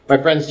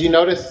My friends, do you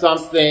notice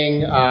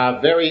something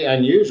very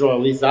unusual?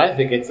 At least I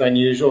think it's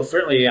unusual,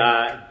 certainly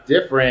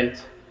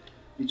different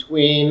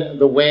between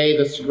the way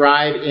the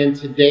scribe in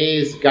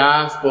today's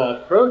gospel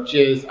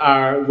approaches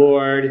our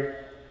Lord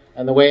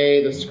and the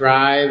way the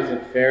scribes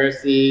and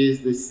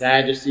Pharisees, the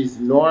Sadducees,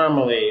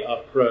 normally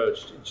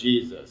approached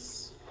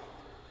Jesus.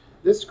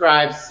 This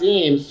scribe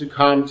seems to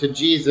come to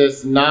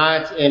Jesus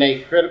not in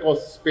a critical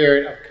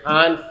spirit of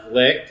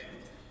conflict,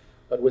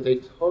 but with a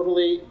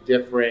totally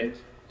different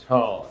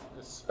tone,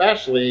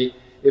 especially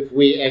if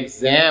we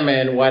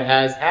examine what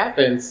has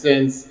happened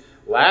since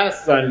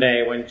last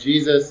Sunday when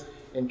Jesus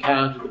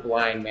encountered the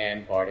blind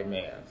man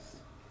Bartimaeus.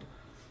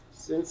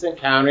 Since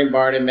encountering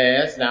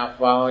Bartimaeus, now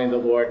following the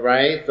Lord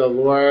right, the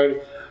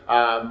Lord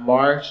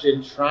marched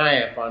in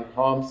triumph on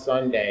Palm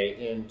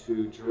Sunday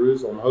into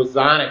Jerusalem.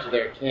 Hosanna to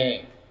their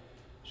King.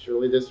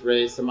 Surely this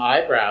raised some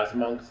eyebrows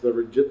amongst the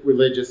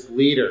religious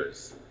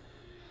leaders.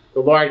 The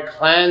Lord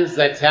cleansed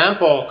the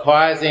temple,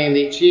 causing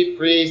the chief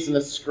priests and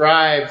the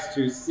scribes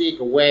to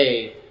seek a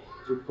way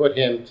to put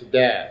him to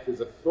death.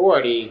 His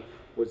authority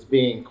was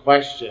being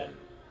questioned.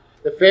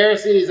 The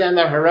Pharisees and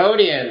the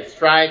Herodians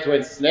tried to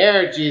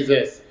ensnare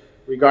Jesus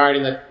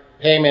regarding the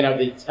payment of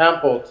the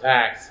temple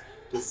tax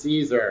to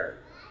Caesar.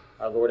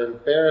 Our Lord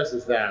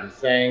embarrasses them,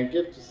 saying,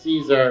 "Give to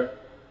Caesar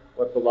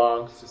what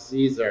belongs to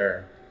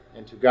Caesar,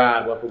 and to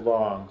God what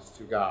belongs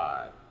to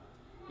God."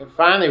 And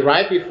finally,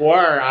 right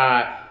before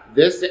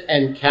this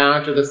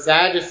encounter, the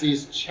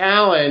Sadducees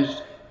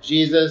challenged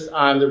Jesus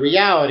on the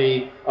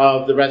reality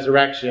of the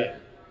resurrection.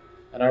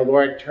 And our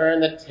Lord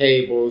turned the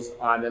tables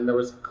on them. There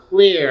was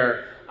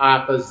clear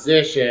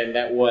opposition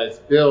that was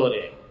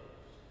building.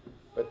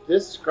 But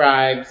this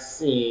scribe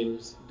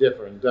seems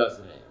different,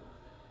 doesn't he?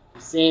 He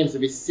seems to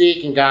be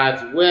seeking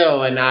God's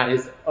will and not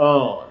his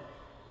own.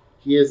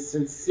 He is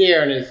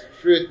sincere in his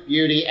truth,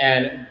 beauty,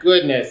 and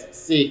goodness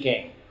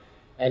seeking.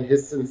 And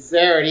his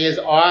sincerity, his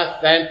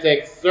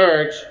authentic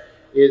search,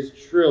 is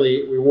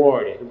truly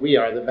rewarded. We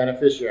are the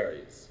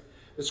beneficiaries.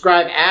 The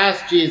scribe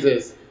asked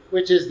Jesus,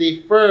 which is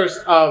the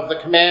first of the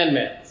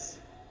commandments?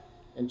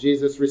 And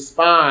Jesus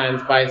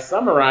responds by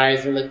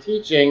summarizing the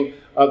teaching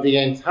of the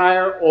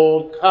entire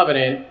Old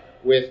Covenant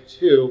with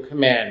two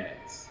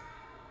commandments.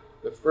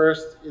 The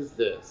first is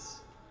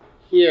this: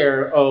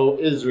 "Hear, O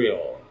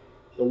Israel,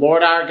 the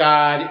Lord our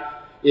God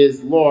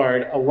is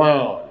Lord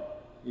alone.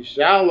 You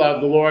shall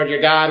love the Lord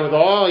your God with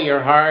all your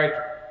heart,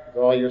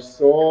 with all your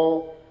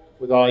soul,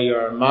 with all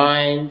your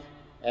mind,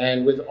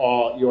 and with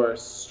all your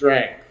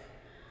strength."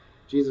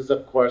 Jesus,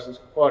 of course, is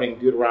quoting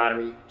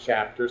Deuteronomy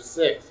chapter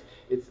 6.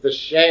 It's the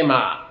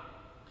Shema,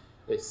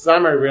 a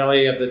summary,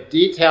 really, of the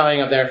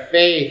detailing of their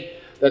faith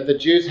that the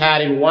Jews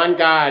had in one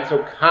God,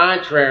 so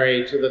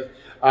contrary to the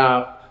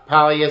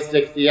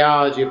polytheistic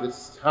theology of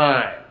this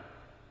time.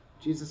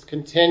 Jesus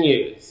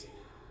continues,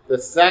 "The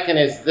second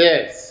is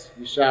this: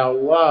 you shall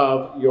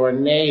love your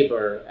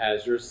neighbor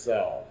as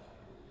yourself."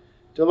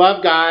 To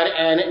love God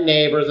and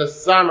neighbor is a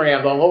summary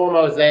of the whole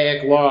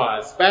Mosaic law,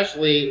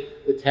 especially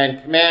the Ten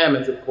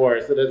Commandments, of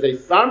course. It is a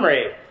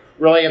summary,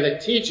 really, of the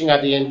teaching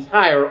of the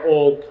entire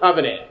Old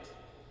Covenant.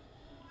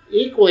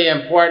 Equally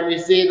important, we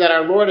see that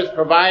our Lord is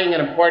providing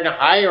an important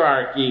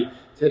hierarchy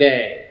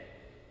today.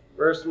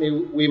 First,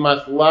 we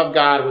must love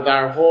God with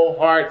our whole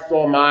heart,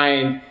 soul,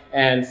 mind,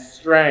 and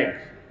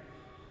strength.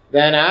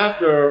 Then,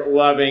 after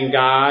loving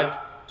God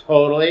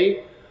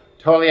totally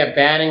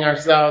abandoning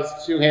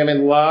ourselves to him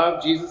in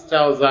love, Jesus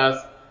tells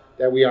us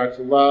that we are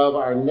to love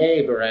our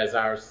neighbor as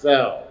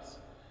ourselves.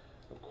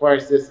 Of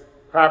course, this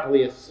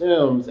properly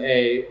assumes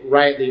a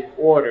rightly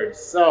ordered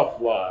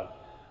self-love.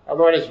 Our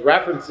Lord is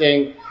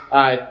referencing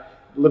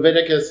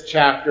Leviticus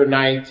chapter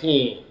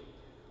 19.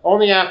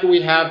 Only after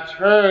we have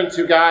turned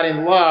to God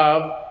in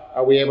love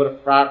are we able to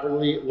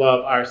properly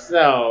love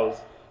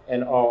ourselves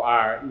and all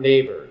our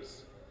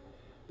neighbors.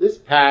 This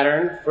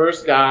pattern,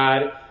 first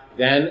God,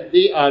 then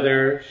the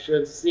other,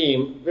 should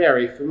seem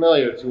very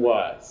familiar to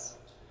us.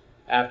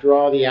 After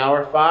all, the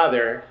Our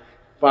Father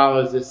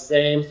follows the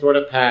same sort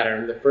of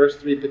pattern. The first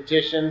three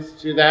petitions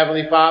to the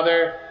Heavenly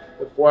Father,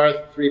 the fourth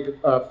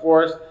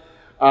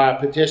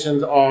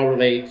petitions all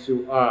relate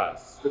to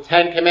us. The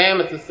Ten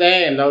Commandments the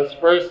same. Those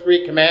first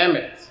three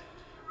commandments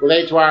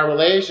relate to our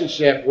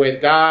relationship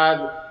with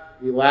God.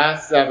 The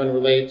last seven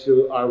relate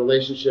to our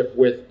relationship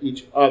with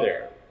each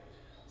other.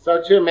 So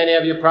too, many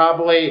of you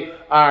probably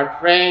are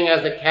praying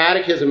as the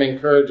Catechism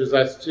encourages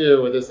us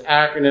to, with this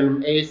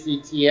acronym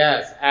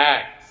ACTS,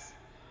 ACTS.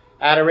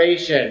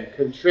 Adoration,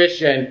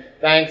 contrition,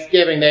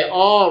 thanksgiving, they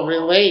all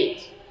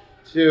relate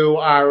to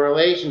our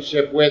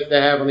relationship with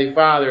the Heavenly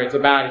Father. It's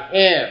about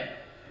him.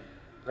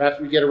 Perhaps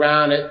we get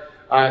around it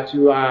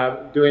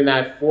to doing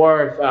that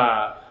fourth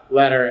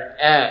letter,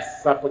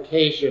 S,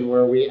 supplication,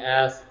 where we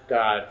ask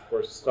God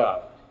for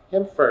stuff.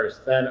 Him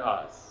first, then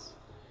us.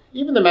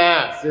 Even the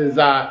Mass is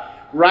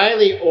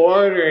rightly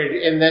ordered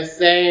in the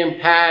same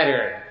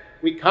pattern.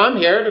 We come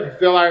here to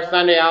fulfill our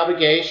Sunday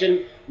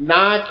obligation,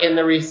 not in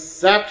the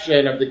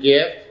reception of the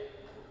gift,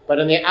 but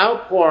in the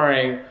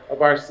outpouring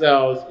of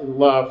ourselves in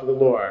love for the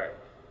Lord.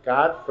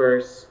 God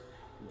first,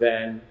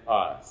 than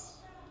us.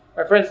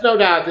 My friends, no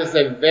doubt this is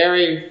a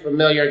very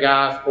familiar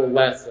gospel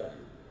lesson,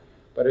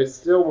 but it's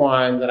still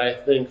one that I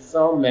think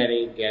so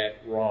many get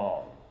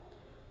wrong.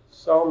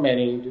 So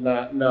many do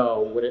not know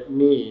what it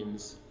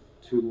means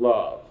to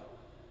love.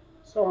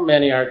 So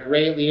many are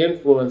greatly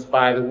influenced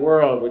by the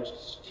world, which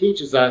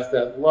teaches us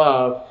that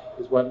love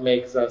is what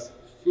makes us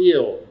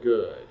feel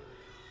good.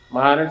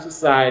 Modern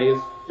society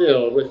is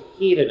filled with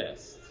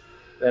hedonists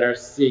that are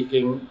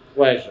seeking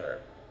pleasure.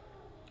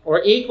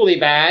 Or equally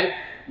bad,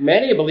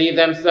 many believe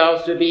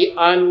themselves to be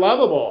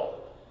unlovable,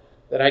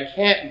 that I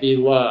can't be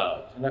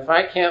loved. And if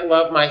I can't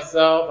love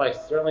myself, I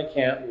certainly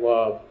can't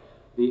love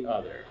the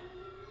other.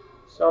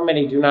 So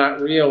many do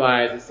not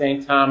realize, as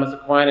St. Thomas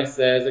Aquinas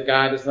says, that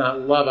God does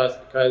not love us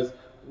because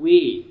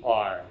we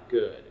are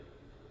good.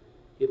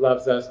 He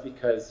loves us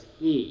because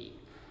he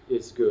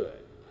is good.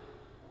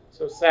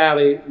 So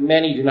sadly,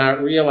 many do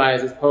not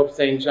realize, as Pope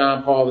St.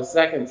 John Paul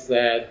II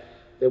said,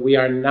 that we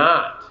are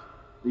not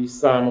the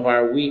sum of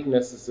our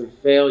weaknesses and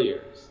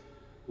failures.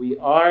 We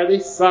are the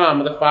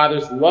sum of the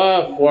Father's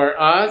love for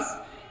us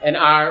and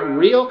our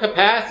real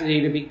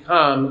capacity to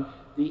become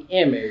the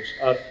image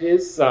of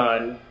his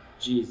Son,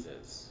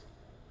 Jesus.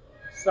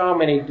 So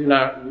many do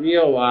not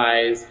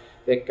realize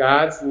that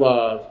God's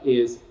love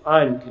is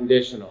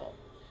unconditional,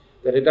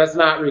 that it does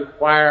not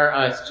require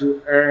us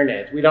to earn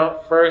it. We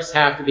don't first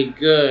have to be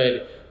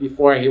good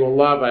before he will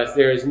love us.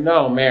 There is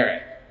no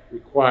merit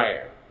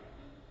required.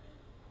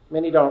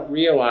 Many don't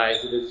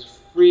realize it is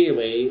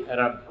freely and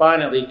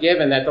abundantly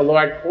given that the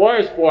Lord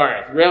pours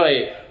forth,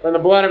 really, from the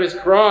blood of his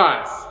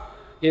cross,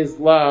 his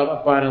love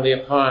abundantly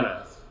upon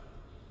us.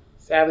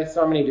 Sadly,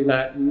 so many do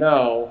not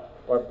know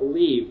or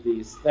believe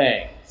these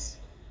things.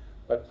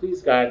 But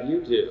please God, you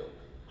do,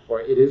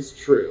 for it is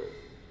true.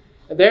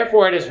 And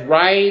therefore it is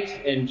right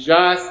and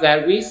just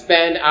that we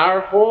spend our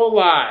whole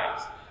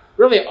lives,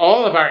 really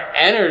all of our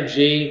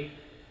energy,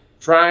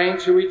 trying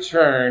to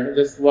return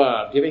this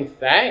love, giving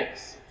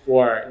thanks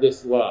for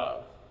this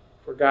love.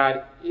 For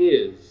God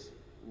is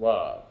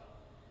love.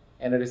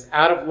 And it is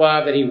out of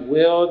love that he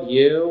willed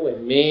you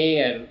and me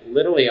and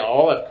literally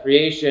all of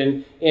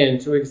creation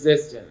into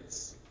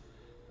existence.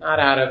 Not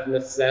out of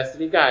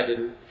necessity. God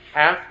didn't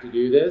have to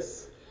do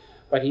this,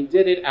 but he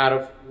did it out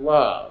of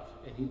love.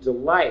 And he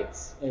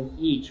delights in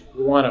each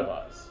one of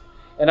us.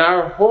 And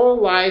our whole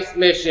life's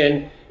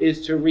mission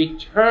is to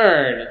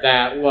return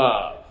that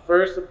love.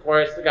 First, of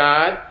course, to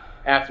God.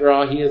 After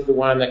all, he is the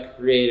one that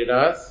created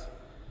us.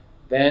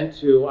 Then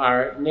to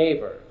our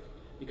neighbor,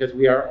 because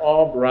we are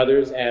all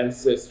brothers and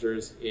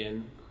sisters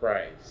in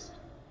Christ.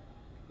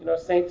 You know,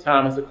 St.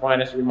 Thomas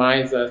Aquinas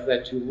reminds us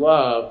that to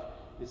love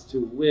is to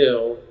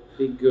will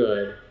the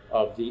good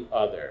of the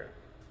other.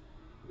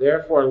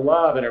 Therefore,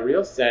 love, in a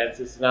real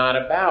sense, is not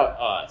about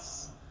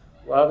us.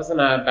 Love is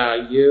not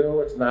about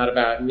you, it's not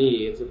about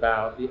me, it's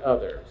about the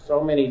other.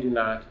 So many do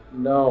not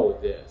know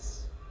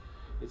this.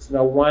 It's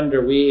no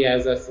wonder we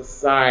as a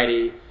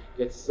society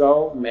get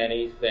so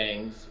many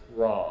things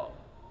wrong.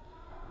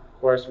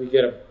 Of course, we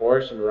get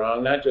abortion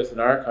wrong, not just in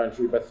our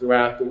country, but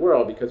throughout the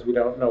world, because we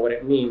don't know what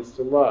it means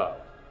to love.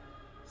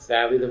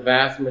 Sadly, the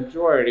vast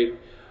majority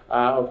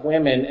of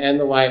women end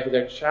the life of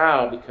their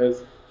child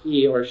because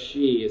he or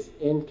she is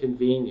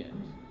inconvenient.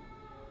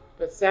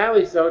 But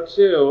sadly, so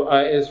too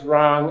is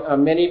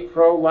wrong. Many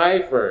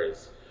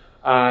pro-lifers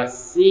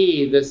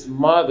see this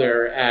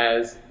mother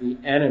as the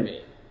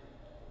enemy.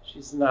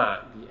 She's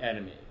not the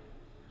enemy.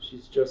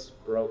 She's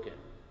just broken.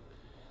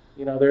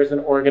 You know, there's an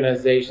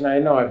organization, I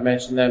know I've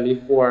mentioned them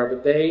before,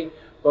 but they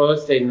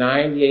boast a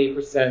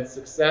 98%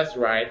 success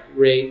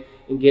rate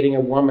in getting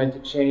a woman to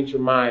change her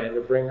mind and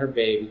to bring her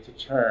baby to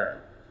term.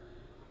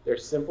 Their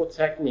simple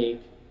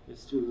technique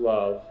is to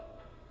love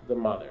the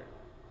mother.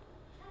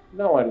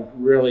 No one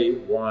really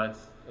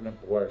wants an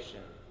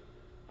abortion.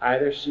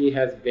 Either she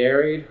has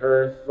buried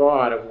her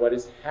thought of what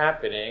is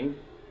happening,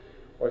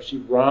 or she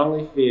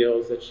wrongly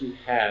feels that she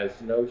has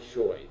no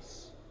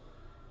choice.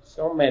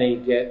 So many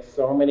get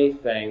so many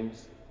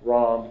things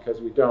wrong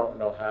because we don't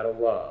know how to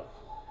love.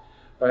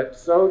 But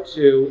so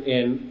too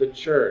in the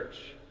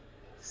church.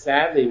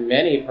 Sadly,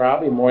 many,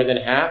 probably more than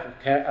half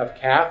of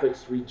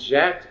Catholics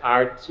reject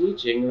our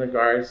teaching in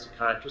regards to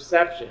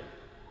contraception.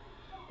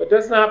 But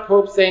does not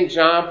Pope St.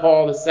 John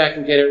Paul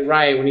II get it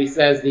right when he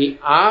says the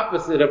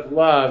opposite of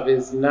love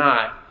is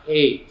not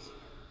hate?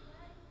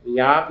 The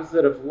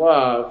opposite of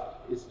love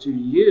is to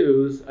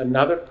use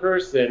another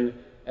person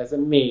as a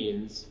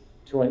means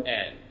to an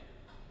end.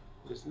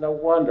 It's no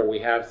wonder we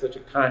have such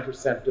a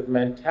contraceptive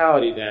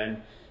mentality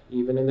then,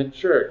 even in the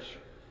church,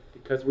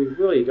 because we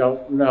really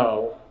don't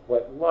know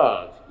what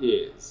love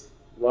is.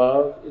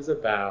 Love is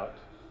about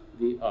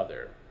the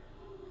other.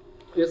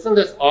 Isn't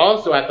this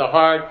also at the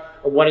heart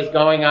of what is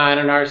going on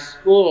in our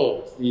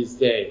schools these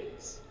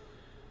days?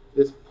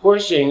 This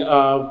pushing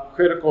of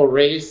critical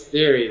race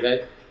theory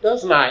that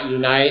does not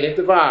unite, it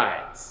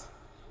divides.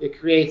 It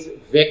creates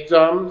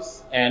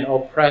victims and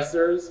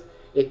oppressors.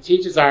 It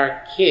teaches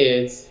our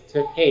kids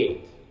to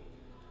hate.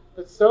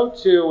 But so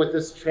too with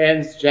this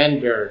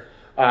transgender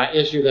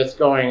issue that's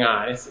going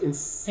on. It's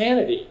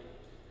insanity.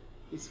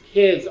 These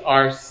kids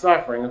are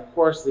suffering, of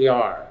course they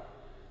are,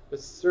 but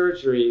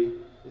surgery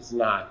is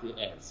not the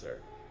answer.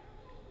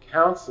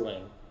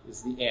 Counseling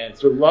is the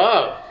answer.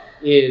 Love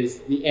is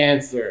the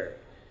answer.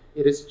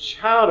 It is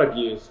child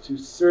abuse to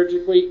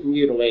surgically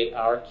mutilate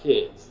our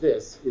kids.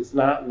 This is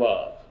not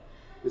love.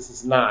 This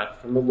is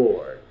not from the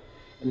Lord.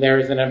 And there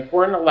is an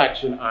important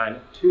election on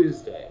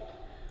Tuesday.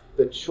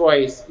 The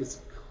choice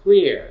is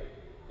clear,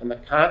 and the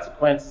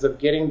consequences of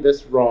getting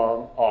this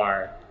wrong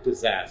are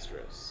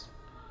disastrous.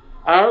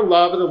 Our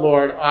love of the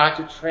Lord ought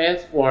to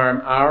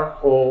transform our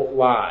whole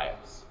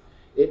lives.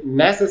 It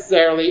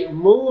necessarily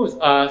moves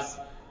us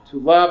to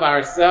love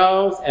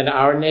ourselves and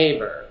our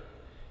neighbor.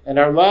 And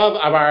our love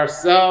of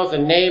ourselves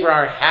and neighbor,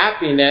 our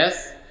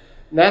happiness,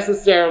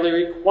 necessarily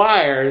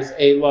requires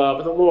a love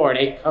of the Lord,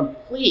 a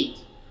complete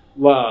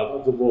love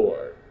of the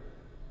Lord.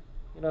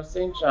 You know,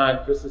 St.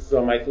 John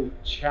Chrysostom, I think,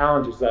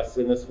 challenges us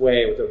in this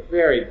way with a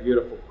very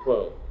beautiful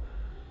quote.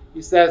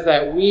 He says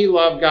that we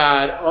love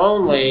God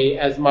only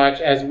as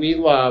much as we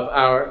love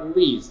our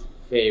least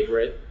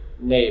favorite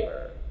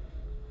neighbor.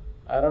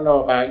 I don't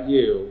know about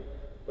you,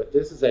 but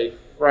this is a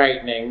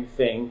frightening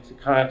thing to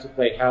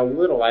contemplate how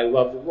little I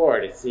love the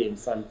Lord, it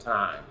seems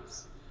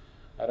sometimes.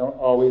 I don't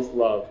always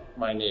love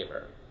my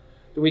neighbor.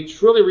 Do we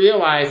truly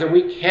realize that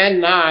we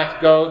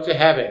cannot go to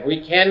heaven? We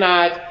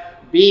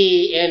cannot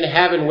be in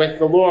heaven with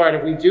the Lord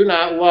if we do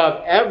not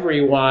love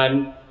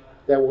everyone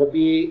that will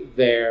be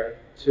there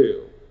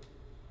too.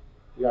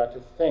 We ought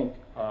to think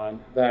on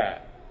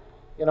that.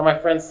 You know, my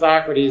friend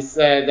Socrates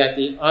said that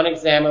the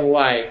unexamined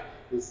life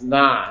is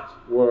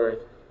not worth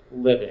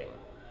living.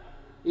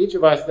 Each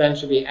of us then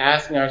should be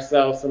asking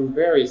ourselves some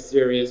very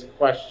serious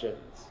questions,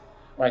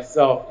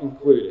 myself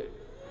included.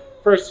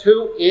 First,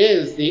 who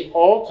is the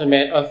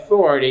ultimate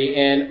authority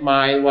in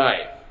my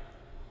life?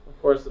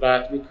 Of course, it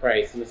ought to be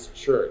Christ and his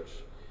church.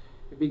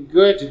 It'd be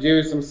good to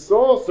do some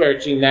soul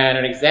searching then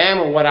and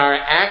examine what our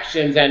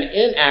actions and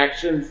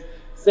inactions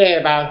say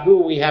about who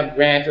we have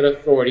granted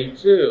authority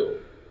to.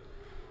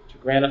 To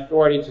grant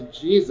authority to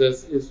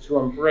Jesus is to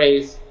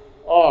embrace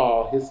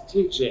all his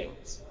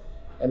teachings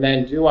and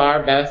then do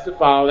our best to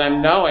follow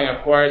them, knowing,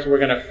 of course, we're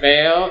going to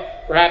fail,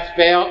 perhaps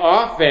fail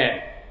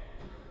often.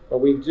 But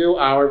we do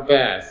our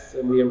best,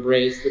 and we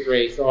embrace the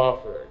grace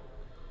offered.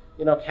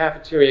 You know,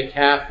 cafeteria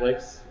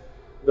Catholics,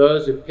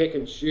 those who pick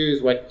and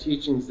choose what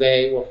teachings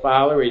they will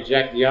follow,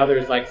 reject the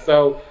others, like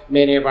so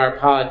many of our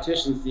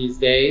politicians these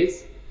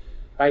days,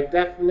 by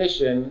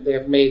definition, they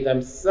have made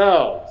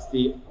themselves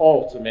the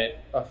ultimate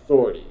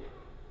authority.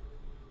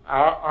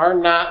 Our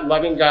not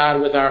loving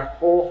God with our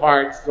whole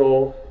heart,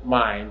 soul,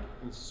 mind,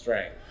 and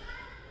strength.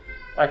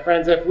 My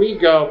friends, if we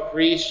go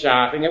priest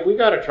shopping, if we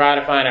go to try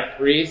to find a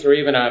priest or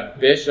even a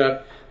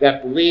bishop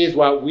that believes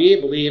what we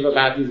believe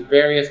about these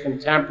various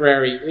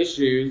contemporary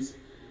issues,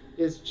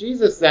 is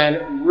Jesus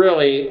then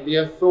really the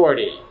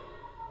authority?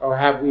 Or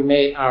have we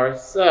made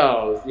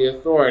ourselves the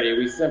authority?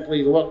 We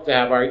simply look to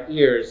have our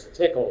ears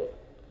tickled.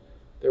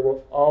 There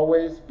will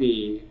always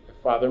be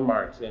a Father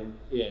Martin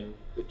in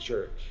the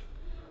church.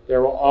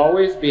 There will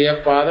always be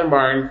a Father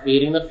Martin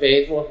feeding the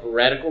faithful with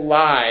heretical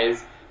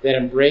lies that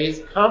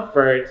embrace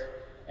comfort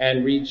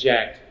and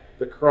reject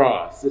the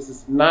cross. This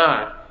is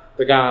not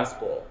the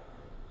gospel.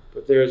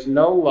 But there is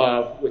no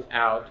love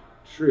without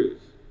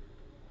truth.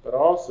 But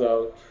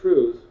also,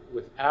 truth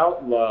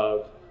without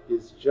love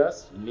is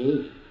just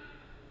mean.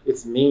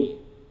 It's mean.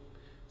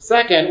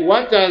 Second,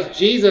 what does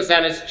Jesus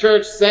and his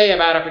church say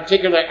about a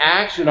particular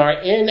action or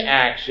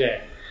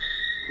inaction?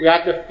 We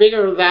have to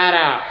figure that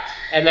out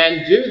and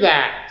then do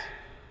that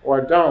or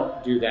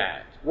don't do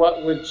that.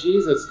 What would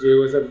Jesus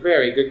do is a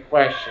very good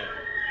question.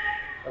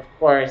 Of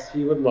course,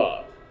 he would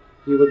love.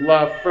 He would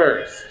love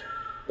first,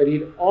 but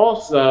he'd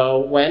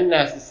also, when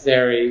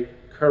necessary,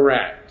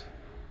 correct.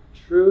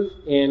 Truth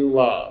in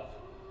love.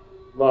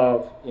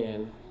 Love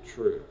in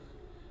truth.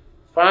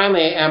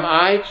 Finally, am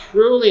I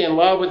truly in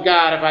love with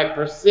God if I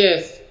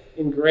persist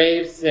in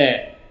grave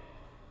sin?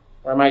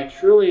 Or am I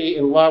truly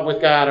in love with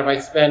God if I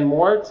spend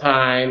more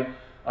time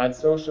on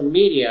social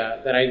media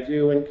than I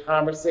do in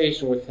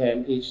conversation with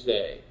him each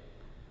day?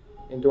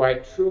 And do I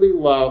truly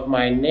love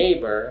my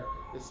neighbor,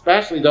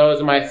 especially those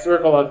in my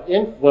circle of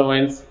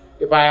influence,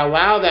 if I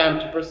allow them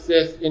to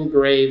persist in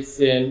grave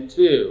sin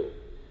too?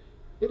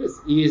 It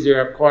is easier,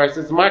 of course.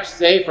 It's much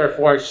safer,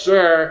 for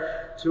sure,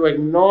 to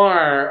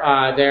ignore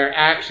their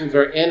actions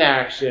or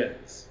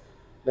inactions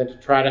than to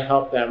try to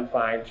help them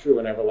find true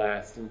and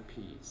everlasting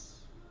peace.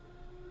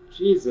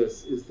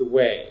 Jesus is the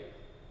way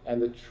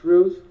and the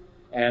truth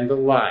and the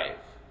life.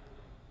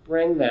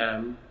 Bring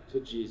them to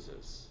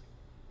Jesus.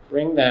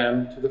 Bring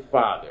them to the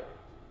Father.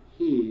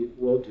 He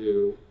will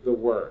do the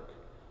work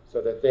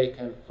so that they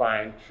can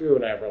find true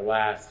and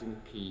everlasting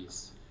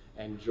peace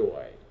and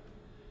joy.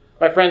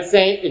 My friend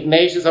St.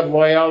 Ignatius of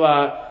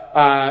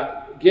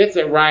Loyola gets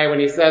it right when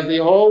he says the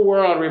whole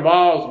world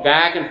revolves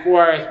back and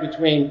forth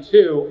between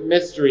two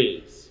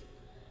mysteries.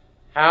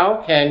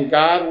 How can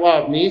God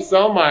love me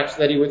so much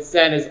that he would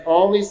send his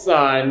only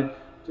Son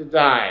to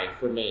die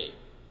for me?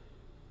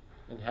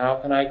 And how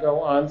can I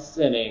go on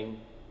sinning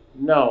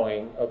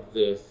knowing of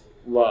this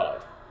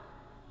love.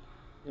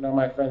 You know,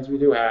 my friends, we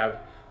do have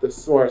the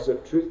source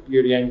of truth,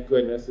 beauty, and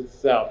goodness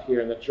itself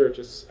here in the church,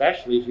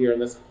 especially here in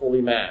this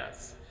Holy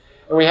Mass.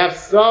 And we have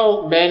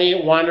so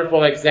many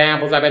wonderful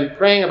examples. I've been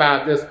praying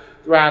about this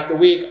throughout the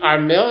week. Our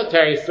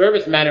military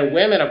servicemen and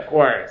women, of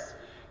course,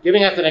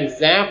 giving us an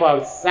example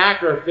of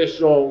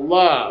sacrificial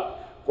love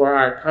for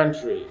our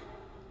country.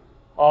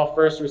 All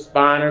first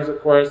responders, of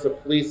course, the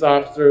police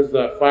officers,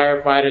 the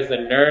firefighters, the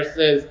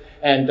nurses,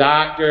 and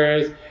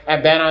doctors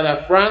have been on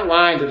the front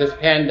lines of this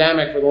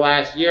pandemic for the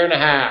last year and a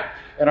half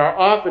and are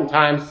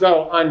oftentimes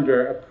so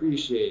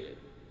underappreciated.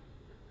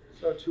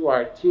 So too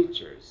our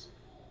teachers,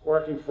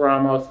 working for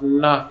almost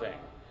nothing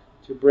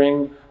to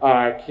bring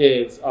our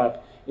kids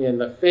up in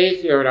the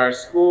faith here at our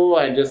school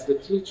and just to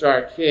teach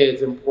our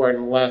kids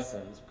important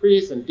lessons.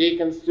 Priests and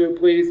deacons too,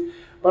 please.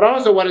 But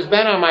also what has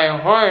been on my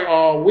heart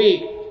all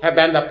week have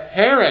been the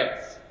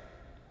parents.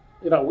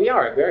 You know, we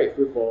are a very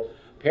fruitful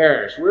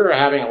parish. We're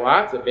having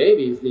lots of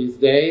babies these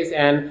days,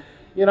 and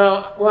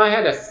I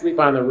had to sleep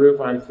on the roof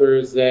on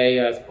Thursday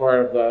as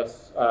part of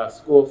the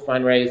school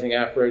fundraising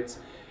efforts.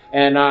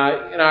 And,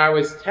 I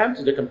was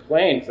tempted to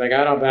complain because I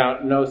got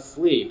about no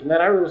sleep. And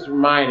then I was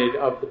reminded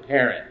of the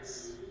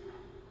parents.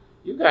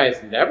 You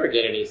guys never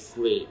get any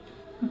sleep.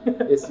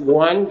 It's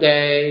one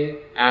day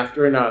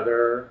after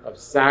another of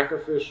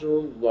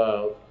sacrificial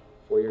love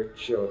for your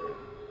children.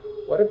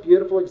 What a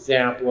beautiful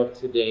example of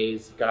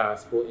today's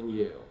gospel in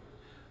you.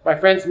 My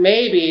friends,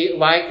 maybe,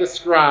 like the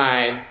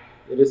scribe,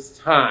 it is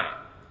time.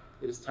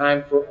 It is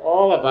time for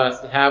all of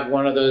us to have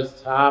one of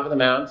those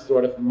top-of-the-mountain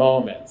sort of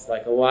moments,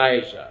 like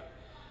Elijah.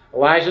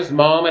 Elijah's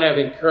moment of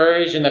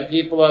encouraging the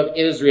people of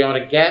Israel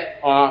to get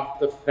off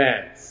the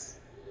fence.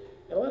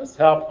 And let us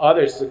help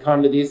others to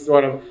come to these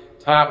sort of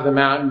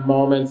top-of-the-mountain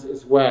moments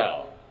as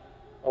well.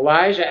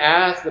 Elijah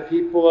asked the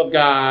people of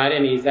God,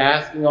 and he's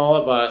asking all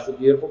of us a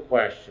beautiful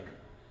question.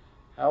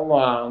 How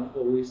long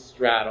will we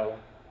straddle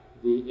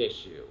the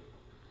issue?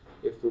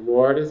 If the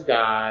Lord is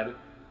God,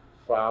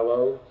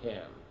 follow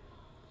him.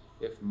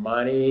 If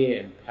money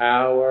and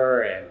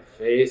power and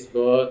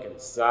Facebook and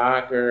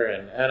soccer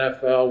and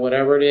NFL,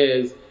 whatever it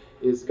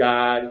is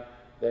God,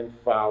 then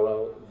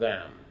follow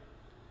them.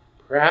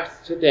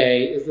 Perhaps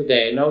today is the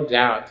day, no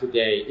doubt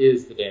today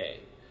is the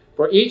day,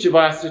 for each of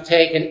us to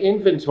take an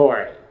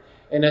inventory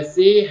and to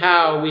see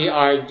how we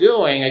are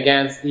doing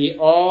against the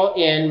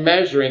all-in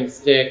measuring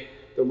stick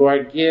the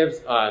Lord gives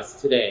us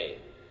today.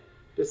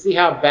 To see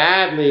how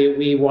badly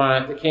we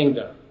want the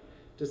kingdom,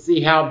 to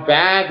see how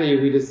badly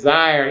we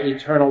desire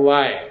eternal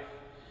life,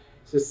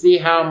 to see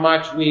how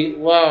much we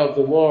love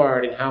the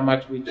Lord and how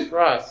much we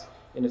trust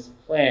in his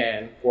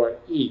plan for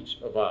each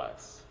of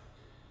us.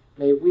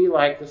 May we,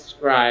 like the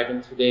scribe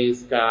in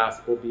today's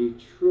gospel, be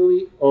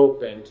truly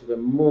open to the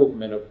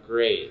movement of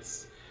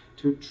grace,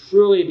 to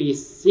truly be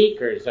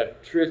seekers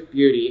of truth,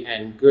 beauty,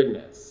 and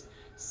goodness,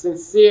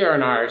 sincere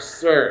in our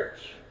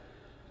search.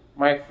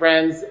 My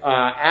friends,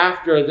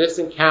 after this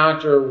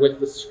encounter with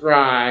the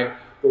scribe,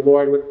 the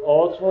Lord would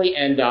ultimately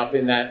end up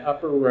in that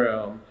upper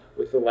room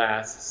with the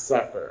Last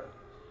Supper.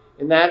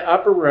 In that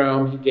upper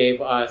room, he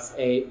gave us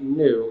a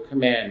new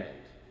commandment.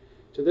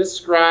 To this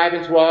scribe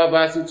and to all of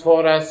us, he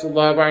told us to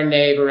love our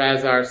neighbor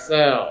as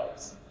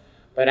ourselves.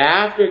 But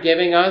after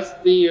giving us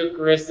the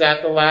Eucharist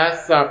at the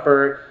Last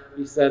Supper,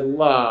 he said,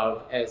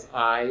 love as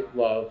I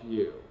love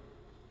you.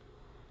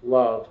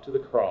 Love to the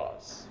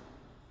cross.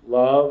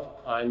 Love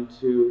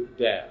unto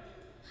death.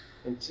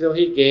 Until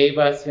he gave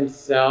us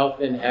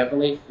himself in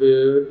heavenly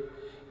food,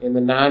 in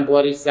the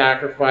non-bloody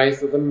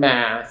sacrifice of the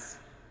Mass,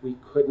 we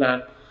could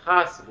not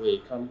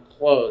possibly come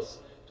close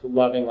to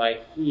loving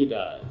like he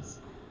does.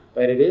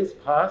 But it is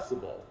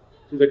possible,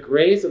 through the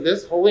grace of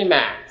this Holy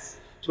Mass,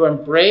 to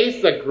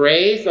embrace the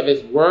grace of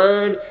his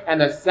word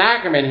and the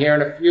sacrament here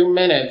in a few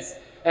minutes,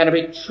 and to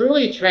be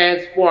truly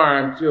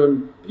transformed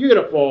to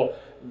beautiful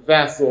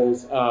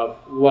vessels of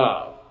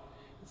love.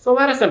 So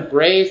let us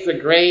embrace the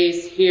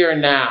grace here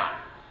and now,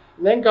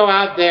 and then go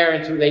out there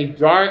into a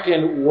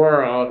darkened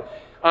world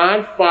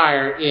on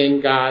fire in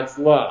God's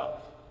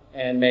love.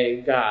 And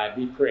may God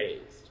be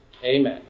praised. Amen.